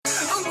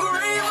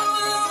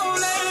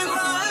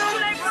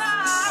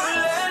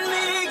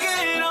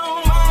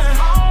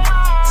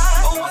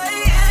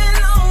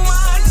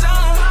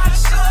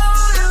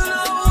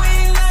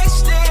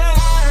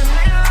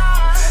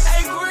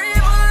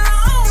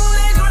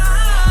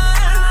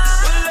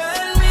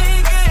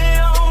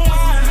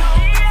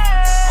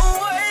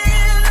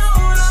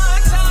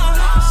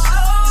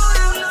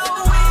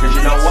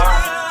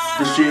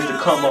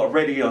Comeup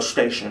radio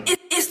station.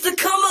 It's the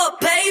come up,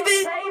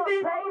 baby.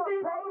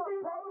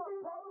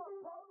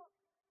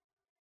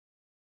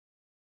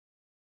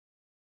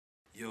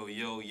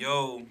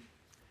 Yo,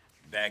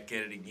 back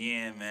at it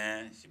again,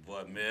 man. It's your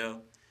boy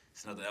Mel.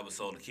 It's another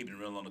episode of Keeping It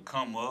Real on the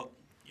Come Up.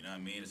 You know what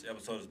I mean? This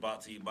episode is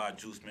brought to you by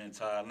Juice Man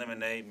Tide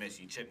Lemonade. Make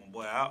sure you check my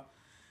boy out.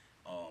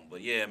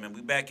 But yeah, man,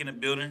 we back in the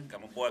building.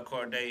 Got my boy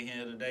Corday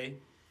here today.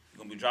 We're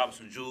gonna be dropping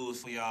some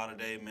jewels for y'all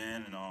today,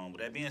 man. And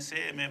with that being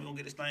said, man, we're gonna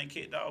get this thing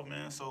kicked off,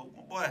 man. So,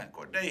 my boy,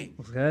 Corday.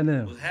 What's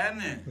happening? What's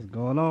happening? What's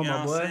going on, You know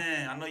my what boy? I'm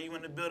saying? I know you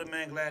in the building,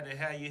 man. Glad to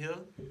have you here.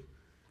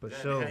 For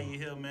Glad sure. to have you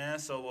here, man.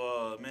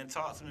 So, man,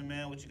 talk to me,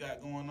 man. What you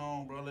got going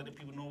on, bro? Let the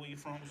people know where you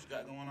from. What you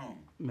got going on?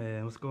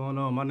 Man, what's going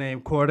on? My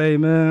name Corday,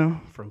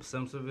 man, from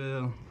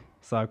Simpsonville,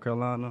 South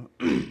Carolina.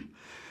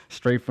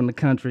 Straight from the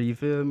country, you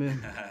feel me?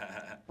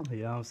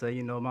 Yeah, I'm saying,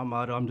 you know, my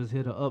motto, I'm just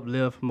here to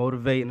uplift,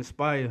 motivate, and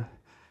inspire.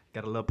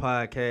 Got a little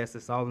podcast,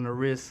 it's all in the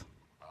wrist.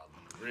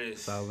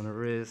 It's all in the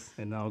wrist.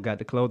 And I got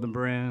the clothing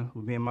brand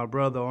with me and my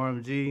brother,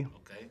 RMG.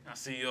 Okay, I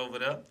see you over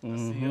there.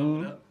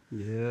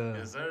 Yeah.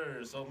 Yes,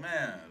 sir. So,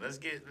 man, let's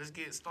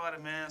get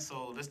started, man.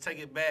 So let's take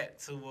it back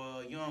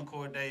to young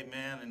Corday,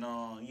 man. And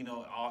you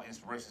know, all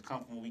inspirations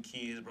come from when we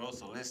kids, bro.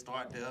 So let's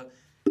start there.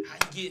 How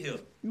you get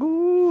here?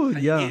 Ooh, How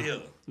yeah. you get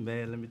here?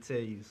 Man, let me tell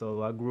you.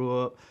 So I grew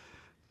up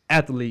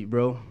athlete,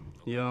 bro.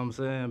 You know what I'm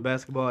saying?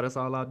 Basketball, that's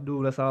all I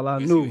do. That's all I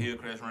knew. Guess you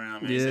Hillcrest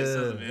round, man. Yeah.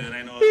 There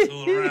ain't no other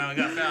school around.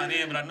 Got found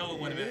in, but I know it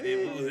wouldn't have been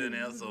if it was in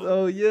there. So,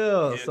 Oh,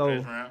 yeah. So,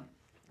 Hillcrest round.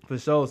 for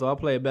sure. So I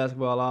played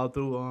basketball all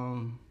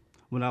through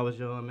when I was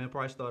young, man.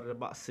 Probably started at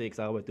about 6.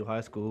 I went through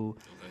high school.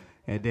 Okay.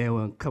 And then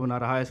when coming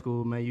out of high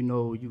school, man, you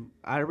know,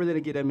 I really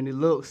didn't get that many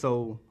looks.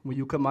 So when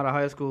you come out of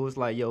high school, it's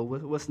like, yo,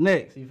 what's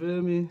next? You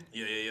feel me?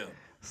 Yeah.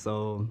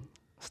 So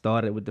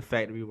started with the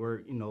factory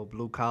work, you know,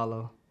 blue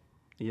collar.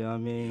 You know what I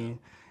mean?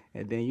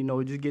 And then, you know,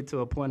 you just get to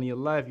a point in your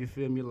life, you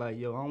feel me, like,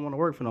 yo, I don't want to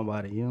work for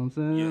nobody. You know what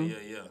I'm saying?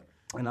 Yeah.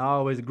 And I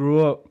always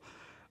grew up,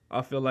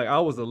 I feel like I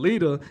was a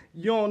leader.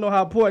 You don't know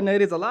how important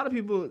that is. A lot of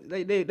people,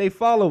 they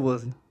follow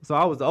us. So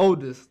I was the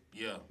oldest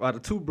Yeah. out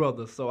of 2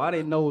 brothers. So I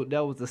didn't know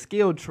that was a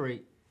skill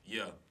trait,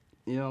 Yeah.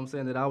 you know what I'm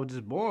saying, that I was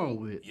just born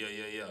with. Yeah.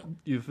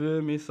 You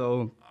feel me?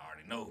 So I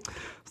already know.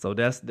 so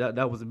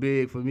that was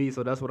big for me.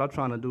 So that's what I'm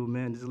trying to do,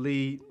 man. Just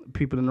lead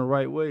people in the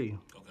right way.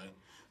 Okay.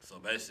 So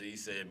basically, you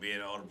said being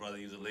an older brother,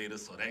 you was a leader.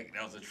 So that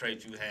was a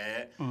trait you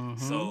had. Mm-hmm.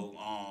 So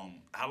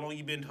how long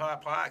you been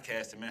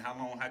podcasting, man? How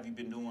long have you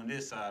been doing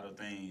this side of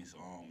things?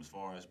 As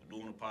far as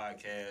doing the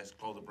podcast,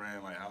 close the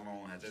brand, like how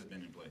long has that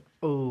been in play?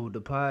 Oh,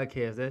 the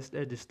podcast,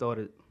 that just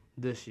started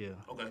this year.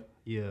 Okay.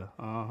 Yeah,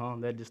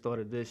 that just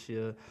started this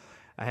year.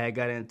 I had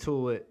got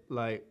into it,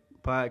 like,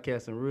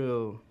 podcasting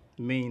real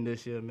mean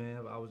this year, man.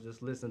 I was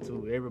just listening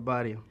to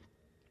everybody,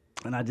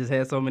 and I just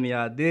had so many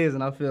ideas,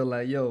 and I feel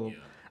like, yo, Yeah.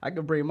 I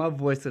can bring my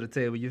voice to the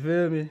table, you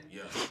feel me?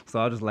 Yeah. So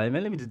I was just like,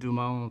 man, let me just do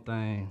my own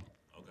thing.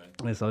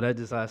 Okay. And so that's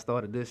just how I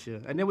started this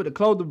year. And then with the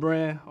clothing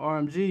brand,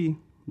 RMG,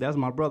 that's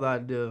my brother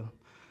idea.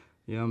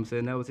 You know what I'm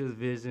saying? That was his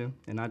vision,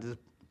 and I just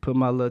put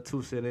my little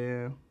 2 cents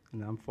in.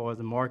 And I'm far as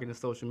the marketing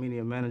social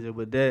media manager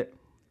with that.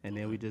 And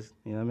then we just,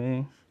 you know what I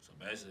mean? So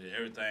basically,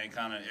 everything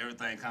kind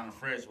of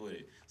fresh with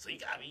it. So you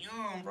gotta be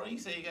young, bro. You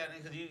say you got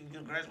because you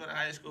graduated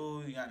high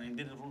school, you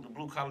did the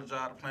blue collar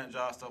job, the plant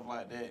job, stuff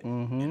like that,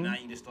 and now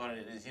you just started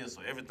it this year.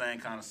 So everything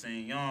kind of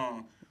seemed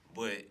young,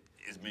 but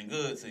it's been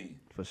good to you.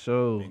 For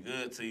sure. Been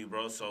good to you,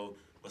 bro. So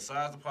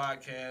besides the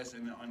podcast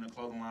and the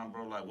clothing line,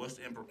 bro, like what's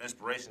the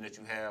inspiration that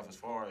you have as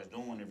far as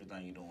doing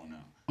everything you're doing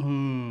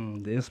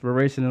now? The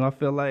inspiration, and I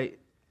feel like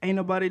ain't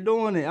nobody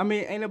doing it. I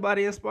mean, ain't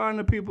nobody inspiring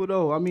the people,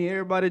 though. I mean,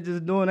 everybody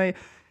just doing it.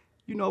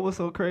 You know what's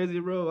so crazy,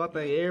 bro? I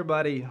think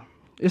everybody,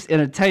 it's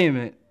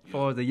entertainment as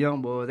far as the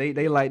young boys.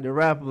 They like the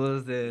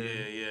rappers. And,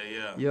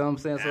 Yeah. you know what I'm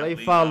saying? So Athlete,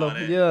 they follow, all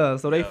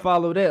that. they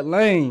follow that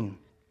lane.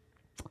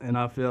 And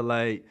I feel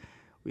like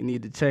we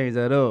need to change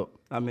that up.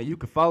 I mean, you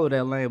can follow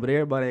that lane, but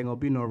everybody ain't gonna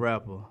be no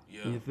rapper.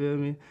 Yeah. You feel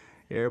me?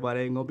 Everybody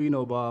ain't gonna be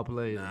no ball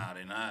player. Nah,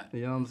 they not.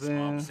 You know what I'm saying?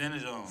 Small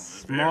percentage on.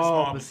 It's very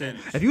small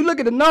percentage. If you look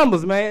at the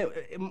numbers, man,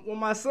 with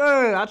my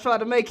son, I tried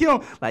to make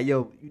him like,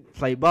 yo, you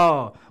play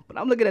ball. But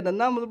I'm looking at the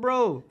numbers,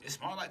 bro. It's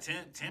small, like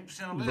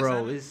 10% or less.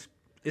 Bro, ain't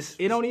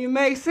it don't even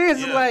make sense.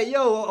 Yeah. It's like,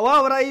 yo,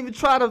 why would I even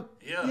try to,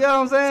 Yeah. you know what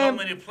I'm saying?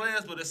 So many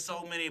players, but there's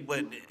so many.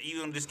 But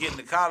even just getting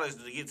to college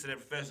to get to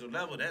that professional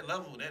level,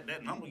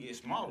 that number gets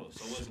smaller.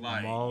 So it's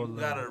like Smaller. you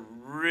gotta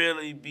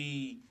really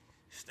be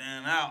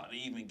stand out to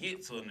even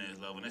get to the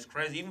next level. And that's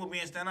crazy. Even with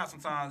being stand out,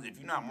 sometimes if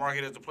you're not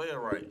marketed as a player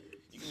right,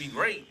 you can be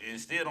great and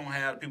still don't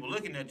have people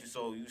looking at you.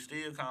 So you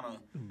still kind of.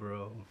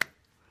 Bro,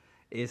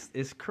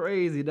 it's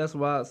crazy. That's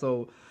why.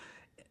 So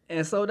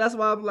that's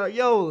why I'm like,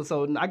 yo.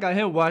 So I got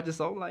him watching.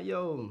 So I'm like,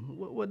 yo,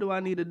 what do I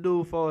need to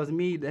do as far as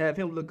me to have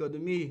him look up to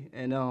me?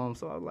 And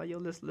so I was like, yo,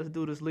 let's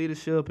do this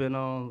leadership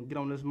and get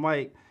on this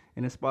mic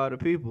and inspire the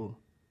people.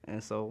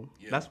 And so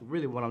that's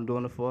really what I'm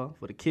doing it for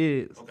the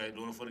kids. Okay,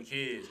 doing it for the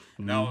kids.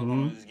 Now we're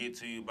gonna just get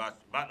to you about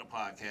the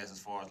podcast as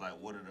far as like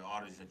what are the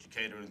artists that you're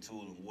catering to,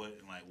 and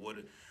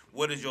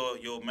what is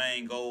your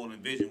main goal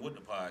and vision with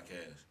the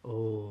podcast?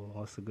 Oh,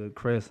 that's a good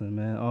question,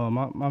 man.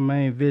 My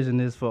main vision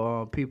is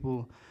for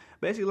people,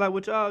 basically like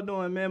what y'all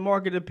doing, man.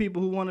 Market to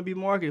people who want to be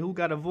marketed, who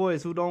got a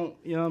voice, who don't,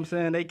 you know what I'm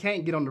saying? They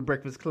can't get on the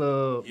Breakfast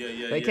Club.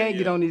 They can't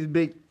get on these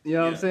big, you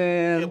know what I'm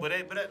saying? Yeah, but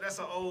that's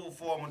an old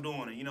form of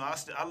doing it. You know, I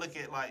look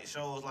at like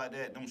shows like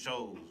that, them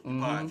shows,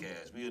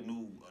 podcasts. We a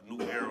new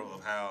era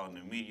of how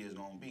the media is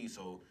gonna be.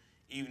 So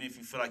even if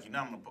you feel like you're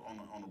not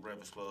on the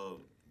Breakfast Club,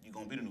 you're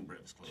gonna be the new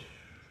Breakfast Club.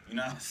 You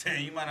know what I'm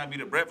saying? You might not be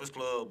the Breakfast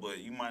Club, but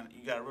you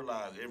gotta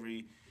realize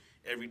every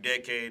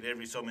decade,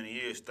 every so many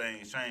years,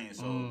 things change.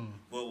 So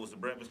what was the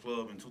Breakfast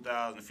Club in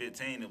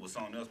 2015? It was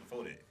something else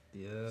before that.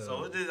 Yeah.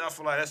 So I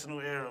feel like that's a new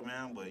era,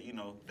 man. But you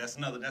know, that's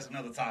another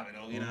topic,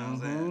 though. You know what I'm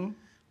saying?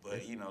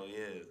 But you know,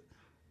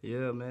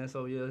 Yeah, man.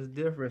 So it's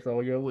different. So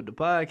with the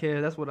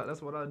podcast, that's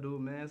what I do,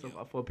 man. So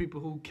for people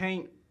who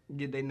can't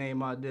get their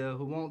name out there,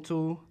 who want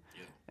to.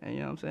 And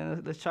you know what I'm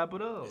saying? Let's chop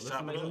it up. Let's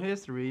make some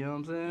history, you know what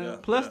I'm saying? Yeah,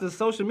 Plus the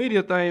social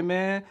media thing,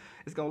 man,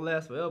 it's gonna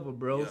last forever,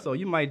 bro. Yeah. So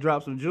you might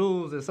drop some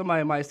jewels and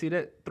somebody might see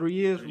that 3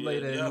 years from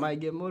later and might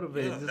get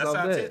motivated. Yeah. That's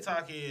how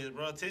TikTok is,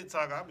 bro.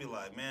 TikTok, I be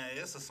like, man,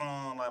 it's a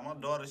song like my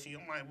daughter,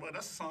 I'm like, bro,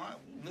 that's a song I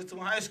listened to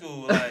in high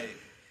school. Like,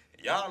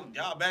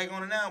 y'all back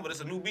on it now, but it's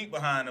a new beat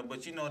behind it.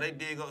 But you know, they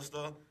dig up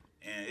stuff.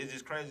 And it's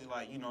just crazy,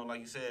 like, you know,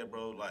 like you said,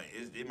 bro, like,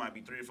 it might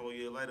be 3 or 4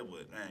 years later,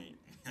 but, man,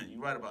 you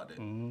right about that.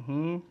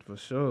 For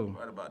sure. You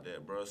right about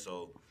that, bro.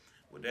 So,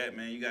 with that,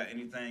 man, you got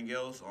anything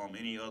else?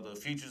 Any other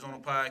features on the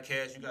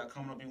podcast you got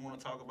coming up you want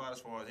to talk about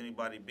as far as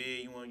anybody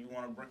big you want to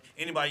bring,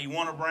 anybody you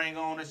want to bring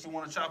on that you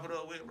want to chop it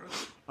up with, bro?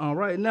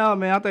 Right now,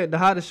 man, I think the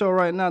hottest show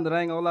right now that I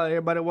ain't gonna lie,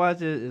 everybody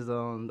watch it is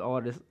the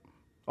artist,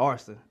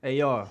 Arson, AR.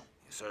 Yes,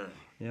 sir.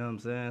 You know what I'm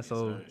saying? Yes, so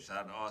sir. Shout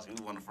out to Austin.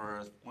 He was one of the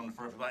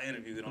first people I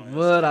interviewed on.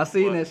 But I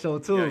seen that show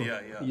too. Yeah.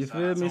 You Shout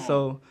feel me?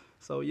 So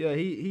yeah,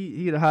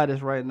 he the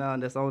hottest right now.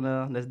 That's on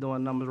there. That's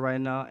doing numbers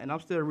right now. And I'm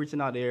still reaching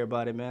out to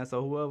everybody, man.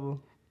 So whoever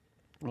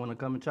want to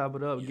come and chop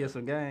it up, get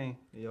some game,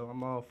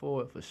 I'm all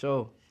for it for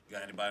sure. You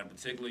got anybody in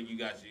particular? You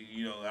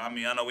know. I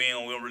mean, I know we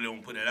don't really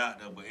want to put that out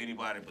there, but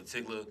anybody in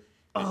particular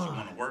that you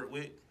want to work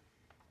with?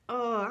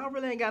 I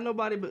really ain't got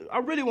nobody, but I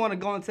really want to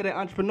go into that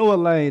entrepreneur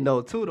lane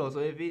though. So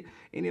if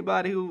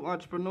anybody who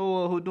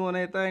entrepreneur who doing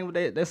anything with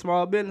their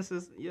small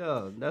businesses,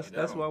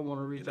 that's what I want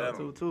to reach out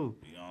to too.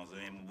 You know what I'm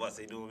saying? What's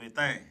they doing their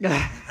thing?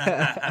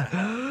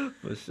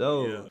 For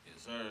sure. Yeah.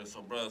 Yes, sir.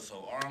 So, brother,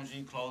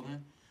 RMG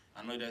Clothing.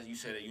 I know that you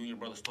said that you and your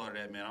brother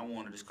started that, man. I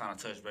want to just kind of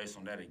touch base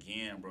on that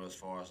again, bro, as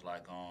far as,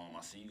 like, I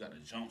see you got the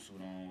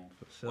jumpsuit on.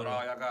 For sure. What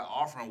all y'all got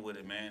offering with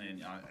it, man,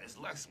 and it's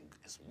like some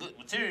good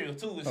material,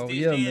 too. It's stitched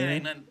in.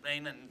 Ain't nothing,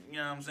 you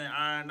know what I'm saying,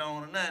 ironed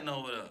on or nothing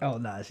over there. Oh,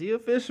 nah, she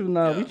official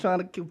now. Yeah. We trying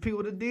to compete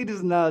with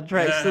Adidas now,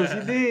 tracksuit.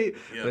 She did.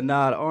 Yeah. But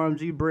nah, the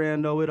RMG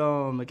brand, though, it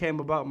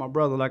came about my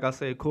brother, like I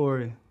said,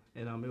 Corday,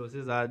 and it was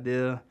his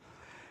idea.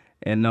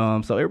 And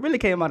so it really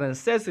came out of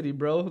necessity,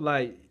 bro,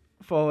 like,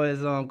 far as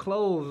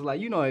clothes,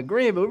 like, at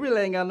Green, but we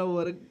really ain't got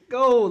nowhere to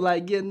go,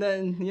 like, get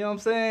nothing, you know what I'm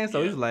saying?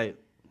 So he's like,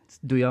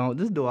 just do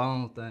our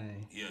own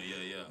thing. Yeah.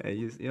 And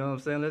you know what I'm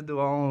saying? Let's do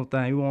our own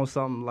thing. We want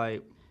something,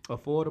 like,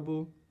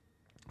 affordable,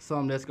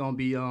 something that's going to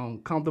be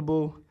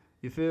comfortable,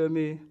 you feel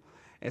me?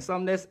 And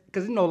something that's,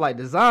 because, like,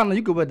 designer,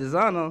 you could wear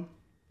designer,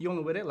 you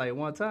only wear that, like,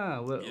 one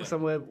time,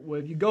 somewhere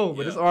where you go.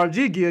 But this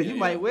RMG gear, you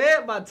might wear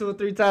it about 2 or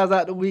 3 times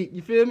out the week,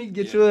 you feel me?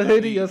 Get you a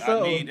hoodie or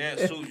something. I need that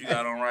suit you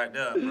got on right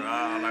there, bro.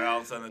 Like I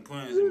was telling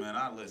Quincy, man,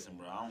 bro,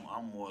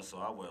 I'm more so,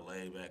 I wear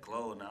laid-back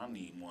clothes. Now, I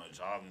need more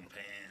jogging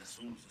pants,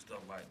 suits, and stuff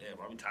like that,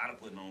 bro. I be tired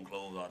of putting on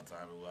clothes all the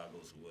time where I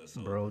go somewhere.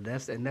 So. Bro,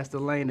 that's the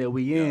lane that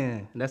we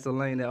in. That's the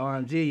lane that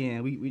RMG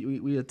in.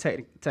 We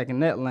attacking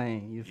that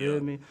lane, you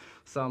feel me?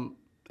 Some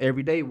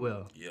everyday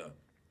wear. Yeah.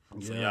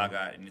 So y'all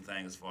got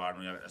anything as far as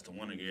that's the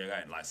winter gear?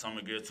 Got like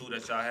summer gear too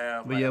that y'all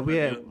have? But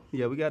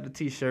we got the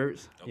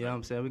t-shirts. Okay. You know what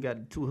I'm saying? We got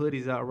the 2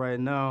 hoodies out right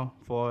now.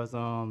 As far as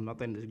I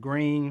think it's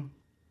green,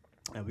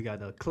 and we got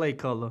the clay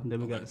color.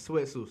 Then we got the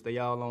sweatsuits. They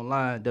all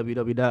online.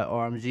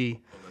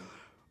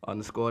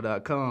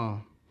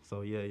 www.rmg_.com.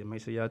 So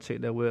make sure y'all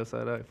check that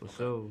website out for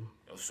sure.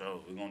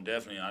 So I'm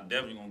definitely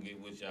gonna get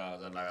with y'all.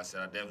 Like I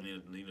said, I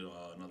definitely need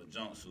another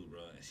jumpsuit,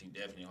 bro. And she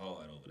definitely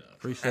hard over there.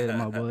 Appreciate it,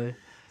 my boy.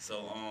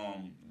 So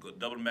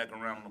doubling back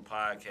around on the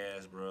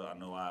podcast, bro. I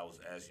know I was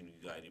asking you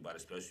got anybody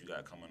special you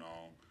got coming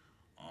on.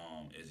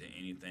 Is there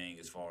anything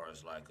as far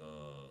as like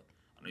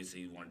I know you say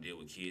you want to deal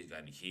with kids.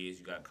 Got any kids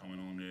you got coming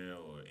on there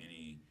or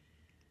any?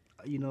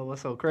 You know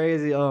what's so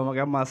crazy? I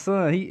got my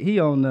son. He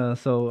on there,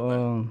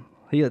 so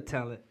he a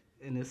talent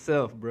in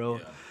himself, bro.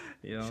 Yeah.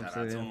 You know Shout what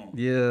I'm saying? out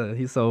to him.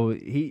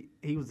 Yeah,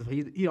 he was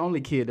the only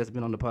kid that's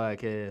been on the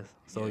podcast.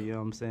 So you know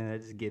what I'm saying? I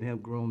just get him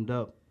groomed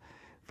up.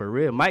 For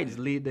real, might just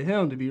lead to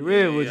him to be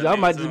real with you. I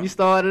might just be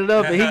started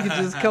up and he can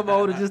just come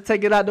on and just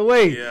take it out the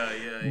way. Yeah.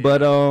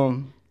 But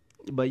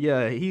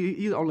yeah,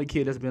 he's the only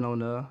kid that's been on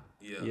there.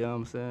 Yeah. You know what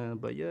I'm saying?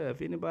 But yeah,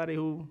 if anybody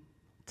who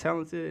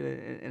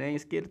talented and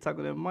ain't scared to talk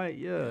on that mic,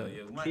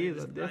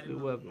 kids are definitely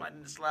welcome. Might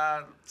need to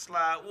slide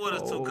with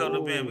us to a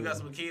couple of events. We got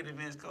some kid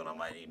events coming up.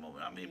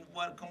 I mean,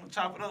 boy, come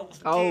chop it up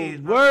with some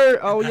kids. Word.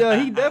 Oh,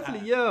 yeah, he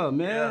definitely,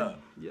 man.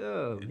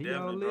 Yeah, he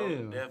all bro.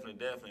 in.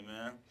 Definitely,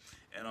 man.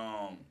 And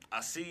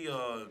I see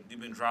you've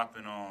been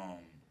dropping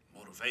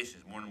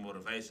morning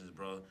motivations,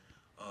 bro.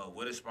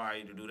 What inspired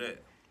you to do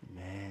that?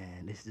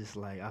 Man, it's just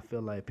like, I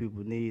feel like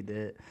people need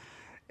that.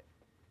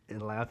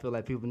 And like I feel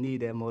like people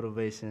need that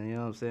motivation, you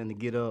know what I'm saying, to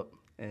get up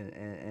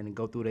and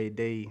go through their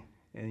day.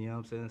 And you know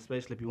what I'm saying,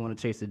 especially if you want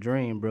to chase a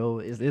dream, bro.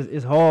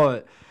 It's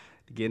hard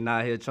getting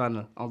out here trying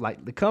to, I'm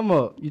like, the come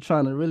up. You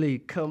trying to really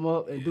come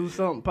up and do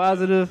something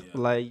positive. Yeah.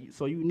 Like,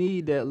 so you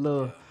need that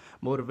little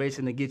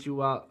motivation to get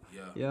you out.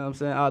 Yeah. You know what I'm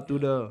saying, out through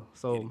the,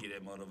 so. Get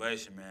that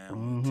motivation, man.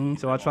 Mm-hmm.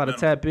 So I try to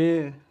tap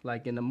in,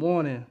 like in the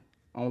morning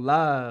on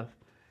live.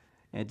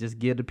 And just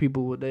give the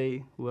people what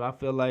I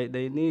feel like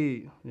they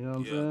need. You know what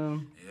I'm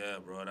saying? Yeah,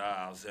 bro.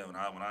 I was saying when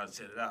I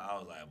checked it out, I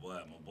was like, boy,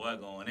 my boy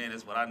going in.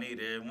 That's what I need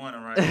every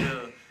morning right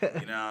here.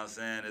 You know what I'm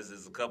saying?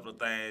 There's a couple of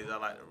things I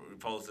like to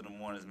repost in the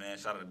mornings, man.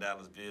 Shout out to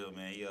Dallas Bill,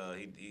 man.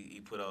 He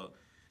put up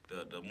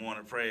the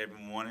morning prayer every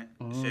morning.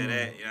 Share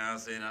that, you know what I'm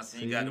saying? I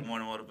see you got the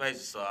morning motivation,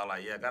 so I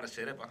like, I got to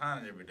share that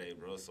behind it every day,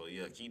 bro. So,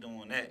 keep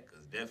doing that,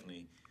 because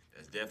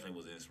that definitely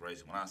was an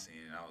inspiration. When I seen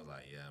it, I was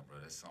like, bro,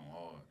 that's something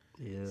hard.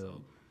 Yeah.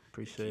 So,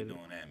 appreciate keep it.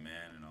 doing that, man,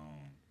 and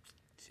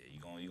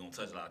you gonna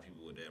touch a lot of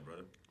people with that,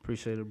 brother.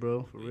 Appreciate it,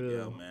 bro, for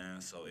real. Yeah, man.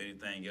 So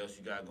anything else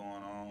you got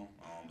going on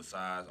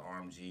besides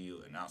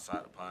RMG and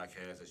outside the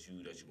podcast that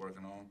you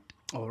working on?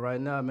 Oh, right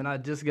now, man, I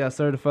just got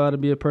certified to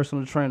be a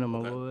personal trainer,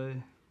 my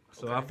boy.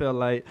 So I feel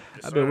like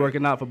I've been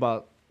working out for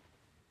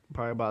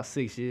probably about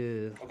 6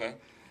 years. Okay.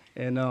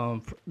 And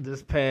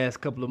this past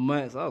couple of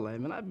months, I was like,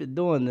 man, I've been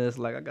doing this.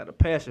 Like, I got a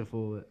passion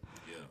for it.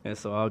 Yeah. And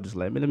so I was just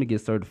like, man, let me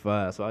get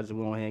certified. So I just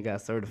went ahead and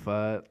got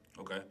certified.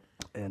 Okay.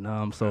 And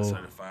so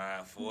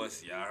certified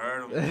force, y'all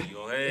heard him.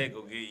 Go ahead,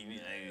 go get you.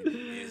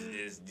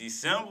 It's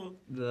December.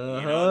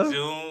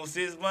 June,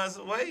 6 months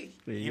away.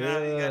 You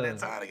know, you got that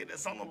time to get that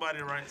summer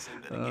body right. So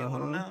you better get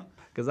one now.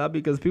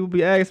 Because people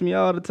be asking me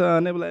all the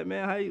time. They be like,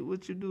 man,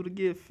 what you do to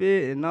get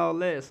fit and all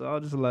that. So I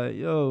was just like,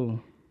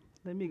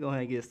 let me go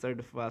ahead and get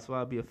certified so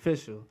I'll be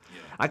official.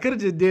 Yeah. I could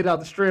have just did out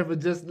the strength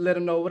and just let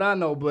them know what I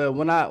know. But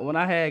when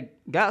I had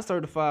got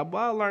certified, boy,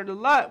 I learned a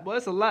lot. Boy,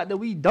 it's a lot that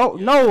we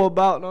don't know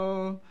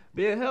about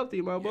being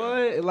healthy, my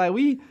boy. Like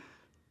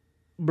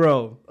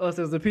us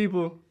as a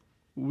people,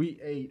 we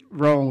ate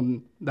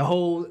wrong the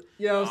whole,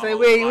 you know what I'm saying?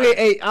 We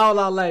ate all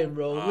our life,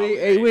 bro.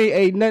 We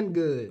ate nothing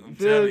good. You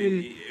feel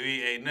me?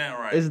 We ate nothing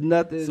right. It's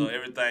nothing. So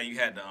everything you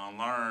had to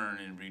unlearn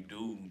and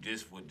redo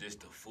just for the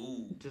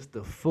food. Just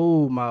the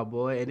food, my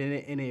boy. And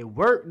then it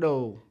worked,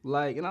 though.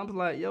 Like, and I was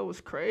like,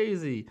 it's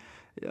crazy.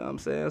 You know what I'm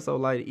saying? So,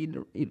 like,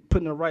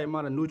 putting the right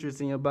amount of nutrients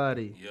in your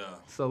body. Yeah.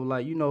 So,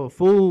 like,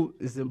 food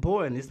is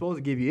important. It's supposed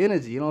to give you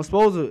energy. You don't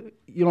supposed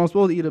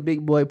to eat a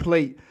big boy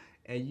plate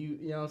and you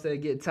know what I'm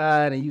saying, get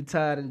tired and you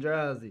tired and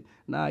drowsy.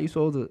 Nah, you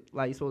supposed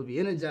to be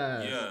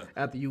energized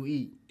after you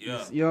eat.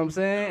 Yeah. You know what I'm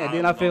saying? And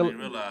then I feel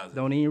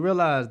don't even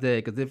realize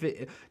that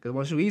because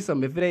once you eat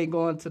something, if it ain't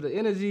going to the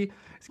energy,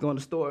 it's going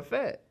to store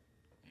fat.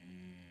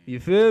 You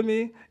feel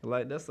me?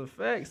 Like, that's a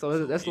fact.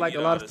 So that's like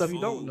a lot of stuff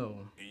you don't know.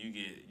 And you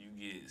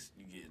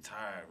get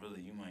tired.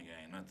 Really, you ain't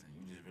gain nothing.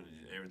 You just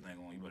everything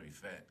on. You better be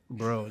fat,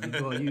 bro.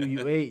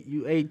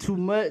 You ate too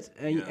much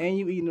and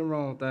you eating the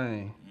wrong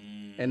thing.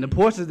 And the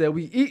portions that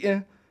we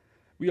eating,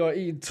 we are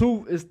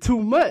eating it's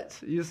too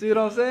much. You see what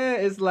I'm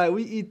saying? It's like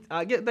we eat.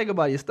 Think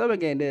about it, your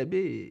stomach ain't that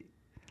big.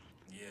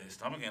 Yeah,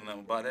 stomach ain't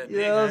nothing about that big.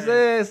 You know what I'm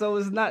saying? So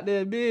it's not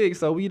that big.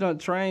 So we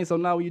don't train. So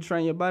now when you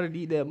train your body to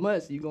eat that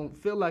much, you gonna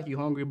feel like you're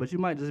hungry, but you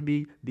might just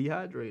be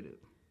dehydrated.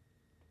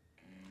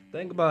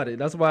 Think about it.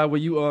 That's why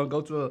when you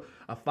go to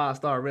a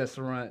 5-star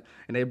restaurant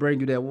and they bring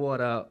you that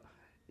water out,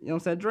 you know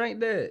what I'm saying? Drink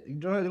that.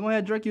 Go ahead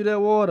and drink you that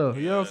water.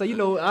 You know what I'm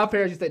saying? Our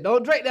parents used to say,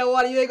 don't drink that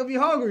water. You ain't going to be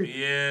hungry.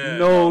 Yeah.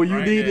 No,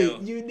 you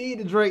need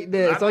to drink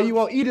that so you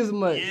won't eat as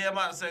much. Yeah, I'm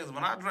about to say, because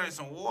when I drink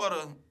some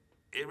water,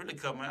 it really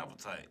cut my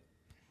appetite.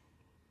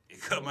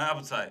 It cut my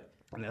appetite.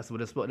 And that's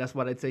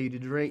why they tell you to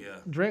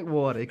drink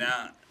water.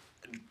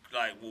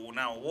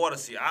 Now water,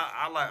 see,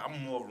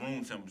 I'm more of a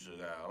room temperature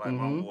guy. I like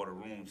my water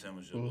room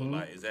temperature. Mm-hmm.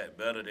 But is that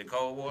better than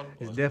cold water?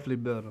 It's definitely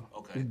better.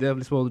 Okay. It's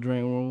definitely supposed to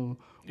drink room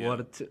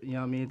water. You know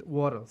what I mean?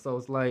 Water. So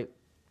it's like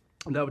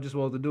that's what you're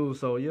supposed to do.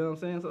 So you know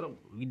what I'm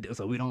saying?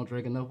 So we don't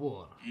drink enough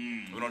water.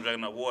 We don't drink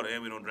enough water,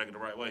 and we don't drink it the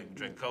right way. We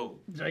drink cold.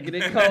 Drinking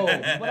it cold.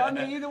 But I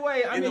mean, either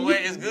way,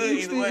 it's good.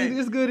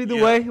 It's good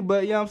either way.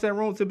 But you know what I'm saying?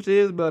 Room temperature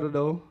is better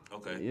though.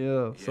 Okay.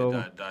 Yeah. So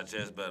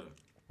digest better.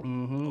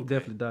 Okay.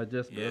 Definitely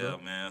digest better.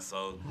 Yeah, man.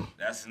 So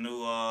that's a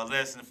new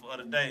lesson for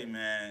the day,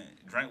 man.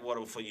 Drink water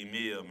before your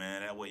meal,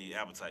 man. That way your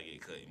appetite get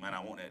cut. You might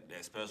not want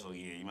that special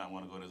again. You might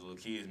want to go to this little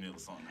kids meal or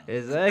something.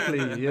 Exactly.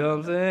 You know what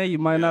I'm saying? You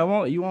might not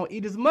want. You won't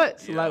eat as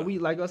much. Yeah.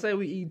 Like I said,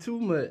 we eat too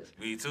much.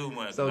 We eat too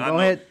much. So go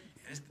ahead.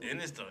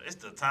 It's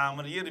the time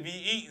of the year to be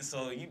eating,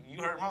 so you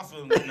hurt my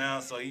feelings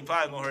now, so you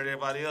probably gonna hurt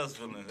everybody else's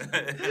feelings.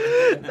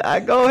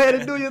 Go ahead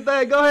and do your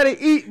thing. Go ahead and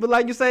eat. But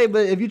like you say,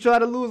 but if you try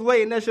to lose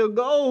weight and that's your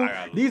goal,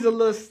 these are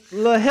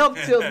little health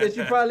tips that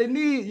you probably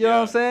need. You know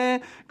what I'm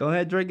saying? Go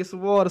ahead and drink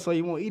some water so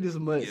you won't eat as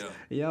much. Yeah.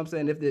 You know what I'm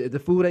saying? If the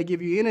food ain't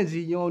give you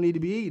energy, you don't need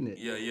to be eating it.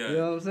 Yeah. You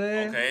know what I'm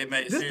saying? Okay, it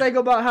makes Just sense. think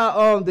about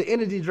how the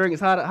energy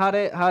drinks,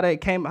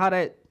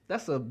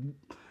 that's a $1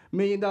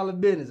 million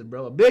business,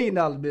 bro. $1 billion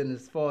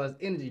business as far as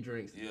energy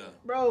drinks. Yeah.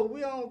 Bro,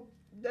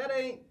 that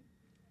ain't,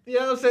 you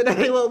know what I'm saying? That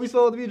ain't what we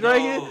supposed to be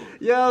drinking. No,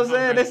 you know what I'm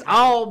saying? That's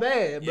all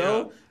bad,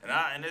 bro.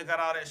 Yeah. And they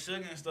got all that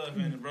sugar and stuff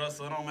in it, bro,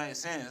 so it don't make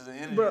sense. It's an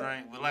energy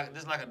drink. But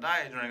just like a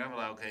diet drink, I'm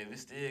like, okay, if it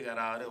still got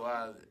all that,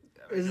 why is it?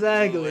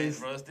 Exactly.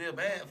 Bro, it's still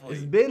bad for you.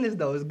 It's business,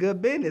 though. It's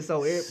good business.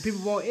 So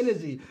people want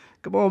energy.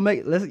 Come on,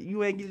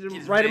 you ain't get your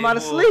right amount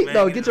of sleep,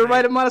 though. Get your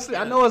right amount of sleep.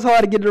 I know it's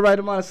hard to get the right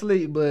amount of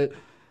sleep, but...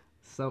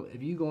 So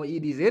if you gonna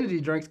eat these energy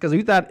drinks, because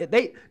we thought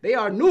they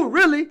are new,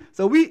 really.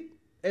 So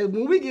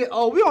when we get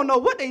old, we don't know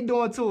what they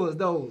doing to us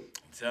though.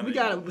 We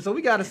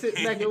gotta sit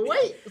back and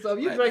wait. So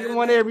if you drinking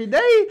one every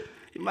day,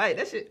 you might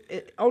that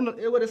shit.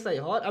 What it say?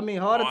 Heart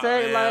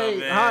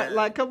attack.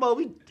 Like come on,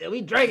 we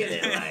drinking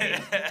it.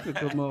 Like,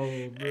 come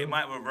on, bro. It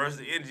might reverse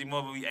the energy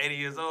more, but we 80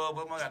 years old.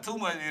 But I got too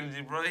much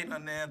energy, bro. He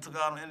done there took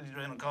all the energy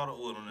drink and caught up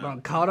with him. I'm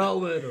caught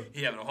up with him.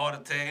 He having a heart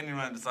attack and he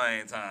running at the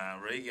same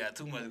time, bro. He got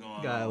too much going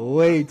on. Got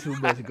way too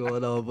much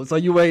going on. But so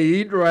you ain't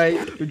eating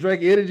right. We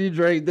drinking energy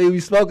drink. Then we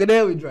smoking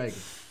that. We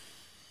drinking.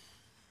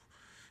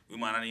 We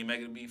might not even make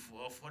it to be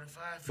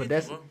 45,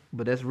 50,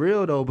 but that's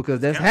real though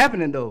because that's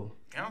happening though.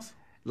 Counts.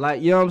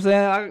 Like, you know what I'm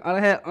saying? I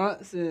had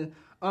aunts and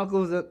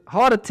uncles that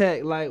heart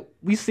attack. Like,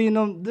 we seen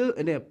them do,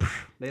 and then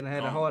they done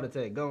had a heart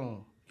attack.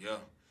 Gone. Yeah,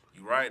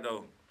 you right,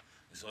 though.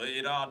 So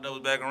it all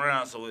goes back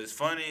around. So it's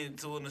funny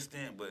to an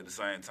extent, but at the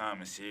same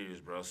time, it's serious,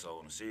 bro. So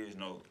on a serious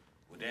note,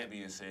 with that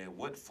being said,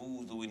 what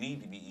foods do we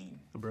need to be eating?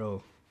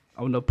 Bro,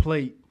 on the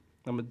plate,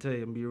 I'm going to tell you,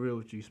 I'm going to be real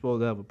with you. You're supposed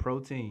to have a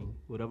protein.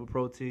 Whatever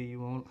protein you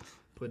want,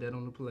 put that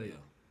on the plate. Yeah.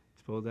 You're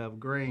supposed to have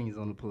grains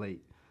on the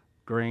plate.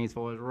 Grains as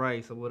far as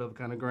rice or whatever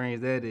kind of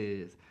grains that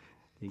is.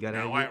 You gotta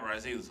have white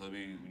rice either, so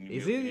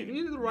it's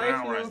either rice,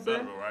 brown rice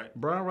better, right?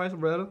 Brown rice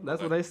better.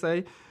 That's what they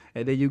say.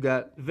 And then you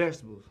got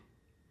vegetables.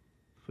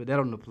 Put that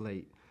on the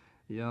plate.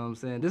 You know what I'm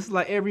saying? This is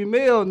like every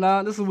meal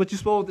now. This is what you're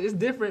supposed to. It's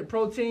different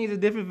proteins and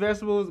different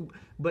vegetables,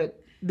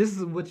 but this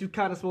is what you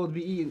kind of supposed to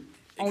be eating.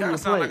 It kind of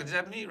sounds like a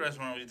Japanese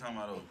restaurant. What you talking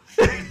about, though?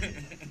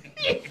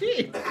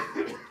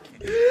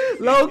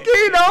 Low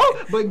key though,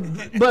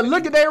 but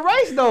look at that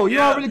rice though. You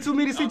don't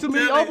really see too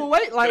many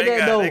overweight like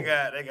that though.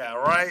 They got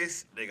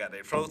rice, they got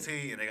their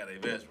protein, and they got their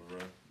vegetables, bro.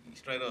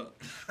 Straight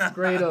up.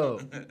 Straight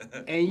up.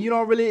 And you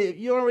don't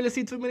really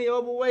see too many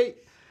overweight.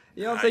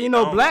 You know what I'm saying? You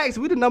know, blacks,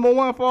 we the number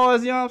one for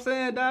us, you know what I'm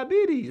saying,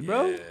 diabetes,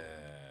 bro. Yeah.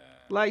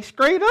 Like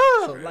straight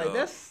up. Like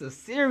that's a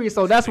serious.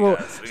 So that's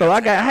what I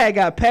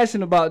got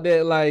passionate about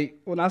that. Like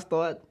when I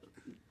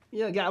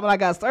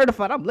got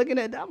certified, I'm looking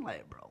at that, I'm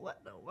like, bro,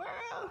 what the world?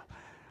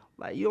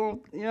 Like you know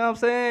what I'm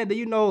saying? Then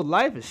you know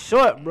life is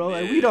short, bro.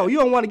 And you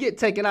don't want to get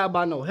taken out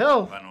by no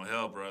health. By no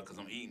health, bro, because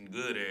I'm eating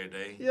good every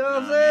day. You know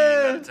what I'm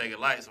saying? You gotta take it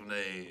light some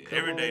days.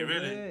 Every day,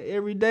 really. Man,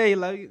 every day,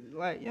 like you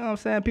know what I'm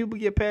saying? People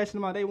get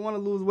passionate about they want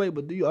to lose weight,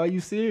 but are you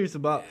serious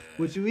about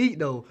what you eat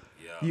though?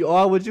 Yeah. You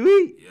are what you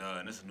eat. Yeah,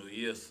 and it's a new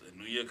year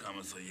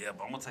coming, so yeah,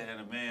 but I'm gonna take that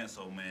in advance.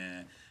 So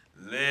man,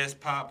 less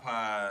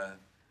Popeye.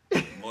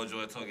 More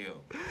Joy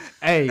Tokyo.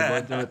 Hey, more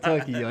Joy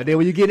Tokyo. And then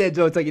when you get that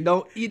Joy Tokyo,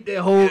 don't eat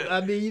that whole. Yeah.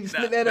 I mean, you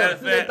split that up,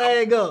 split that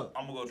thing up.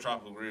 I'm gonna go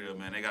Tropical Grill,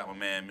 man. They got my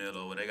man meal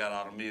over. They got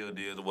all the meal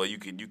deals where you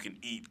can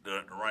eat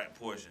the right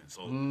portion.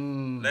 So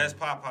less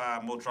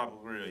Popeye, more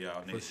Tropical Grill,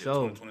 y'all. Next year,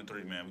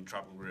 2023, man. We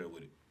Tropical Grill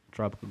with it.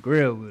 Tropical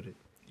Grill with it.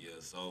 Yeah.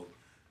 So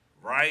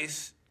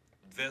rice,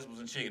 vegetables,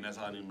 and chicken. That's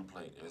how I need on the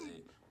plate. That's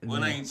it.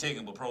 Well, it ain't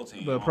chicken, but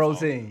protein. But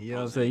protein, you know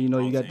what I'm saying? You know,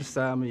 you got the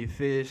salmon, your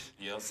fish.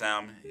 Yeah,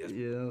 salmon. Yes,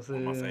 you know what I'm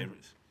saying? One of my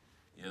favorites.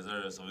 Yes,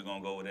 sir. So we're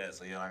going to go with that.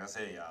 So, yeah, like I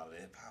said, y'all,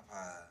 that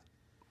Popeye,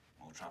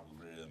 more Tropical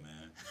Grill,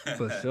 man.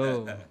 For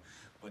sure.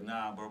 But,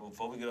 nah, bro,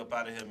 before we get up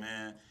out of here,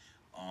 man,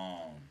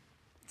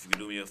 if you can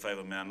do me a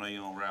favor, man, I know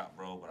you don't rap,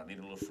 bro, but I need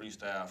a little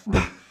freestyle from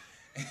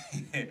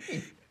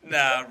you.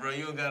 Nah, bro,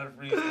 you don't got a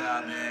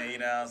freestyle, man, you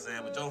know what I'm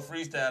saying? But your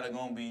freestyle is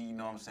going to be, you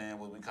know what I'm saying,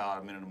 what we call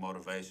a minute of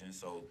motivation.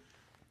 So,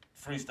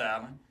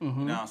 freestyling, you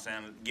know what I'm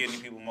saying,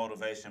 giving people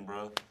motivation,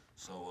 bro.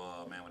 So,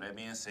 man, with that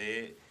being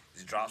said,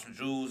 just drop some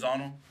jewels on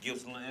them, give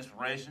us a little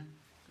inspiration,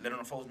 let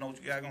them folks know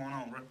what you got going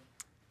on, bro.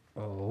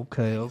 Oh,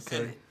 okay.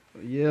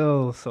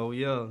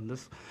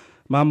 This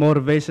my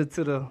motivation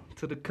to the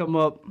come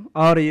up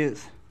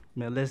audience,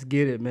 man. Let's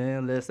get it,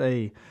 man. Let's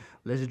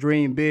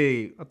dream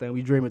big. I think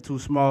we dreaming too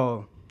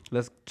small.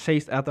 Let's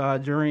chase after our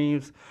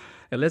dreams.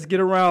 And let's get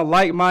around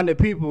like-minded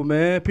people,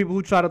 man. People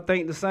who try to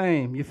think the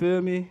same. You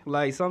feel me?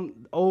 Like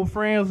some old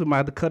friends, we might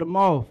have to cut them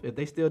off. If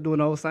they still doing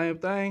the whole same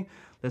thing,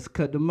 let's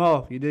cut them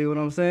off. You dig what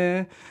I'm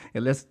saying?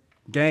 And let's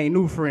gain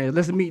new friends.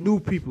 Let's meet new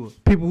people.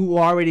 People who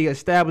are already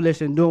established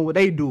and doing what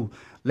they do.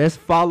 Let's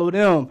follow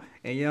them.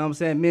 And you know what I'm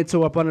saying?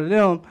 Mentor up under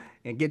them.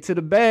 and get to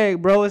the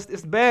bag, bro.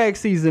 It's bag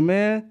season,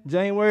 man.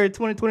 January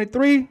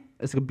 2023.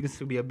 It's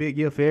gonna be a big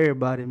year for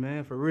everybody,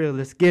 man. For real,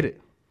 let's get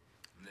it.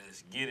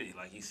 Let's get it.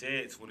 Like he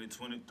said,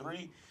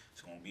 2023,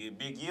 it's going to be a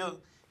big year.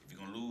 If you're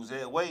going to lose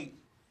that weight,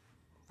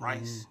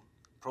 rice,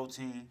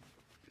 protein,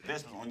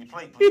 vegetables on your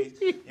plate, please.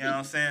 You know what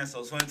I'm saying? So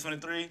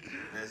 2023,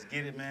 let's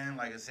get it, man.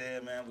 Like I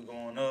said, man, we're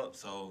going up.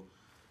 So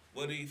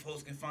where do you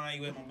folks can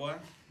find you at, my boy?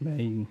 Man,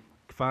 you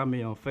can find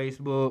me on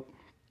Facebook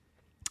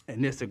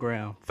and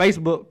Instagram.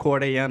 Facebook,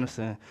 Corday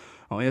Anderson.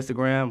 On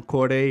Instagram,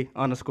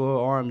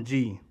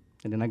 Corday_RMG.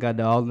 And then I got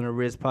the All in the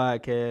Wrist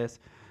podcast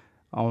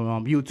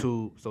on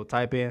YouTube. So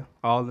type in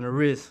All in the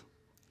Wrist.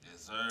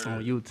 Yes, sir.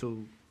 On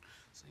YouTube.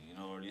 So you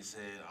know what he said,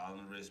 All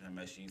in the Wrist, man.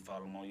 Make sure you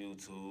follow him on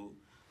YouTube. You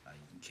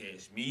can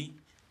catch me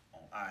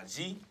on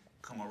IG,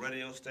 Comeup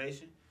Radio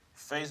Station,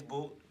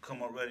 Facebook,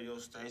 Comeup Radio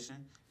Station,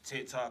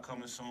 TikTok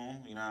coming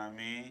soon, you know what I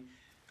mean?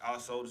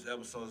 Also, this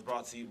episode is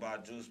brought to you by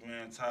Juice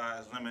Man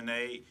Ties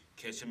Lemonade.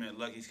 Catch him at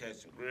Lucky's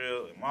Catch and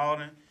Grill in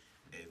Malden,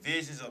 at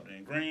Visions up there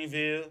in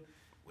Greenville.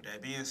 With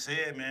that being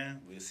said,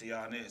 man, we'll see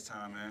y'all next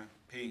time, man.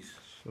 Peace.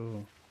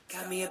 Sure.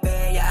 Got me a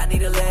bag, yeah, I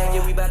need a leg,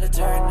 yeah, we bout to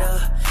turn up.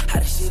 Hot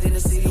as shit in the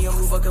city, yo,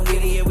 who fucking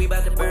with it, yeah, we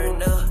bout to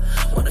burn up.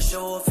 Wanna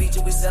show a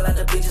feature, we sell out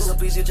the bitches, so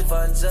please get your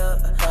funds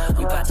up.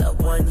 We bout to up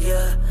 1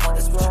 year,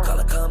 that's what you call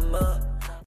a come up.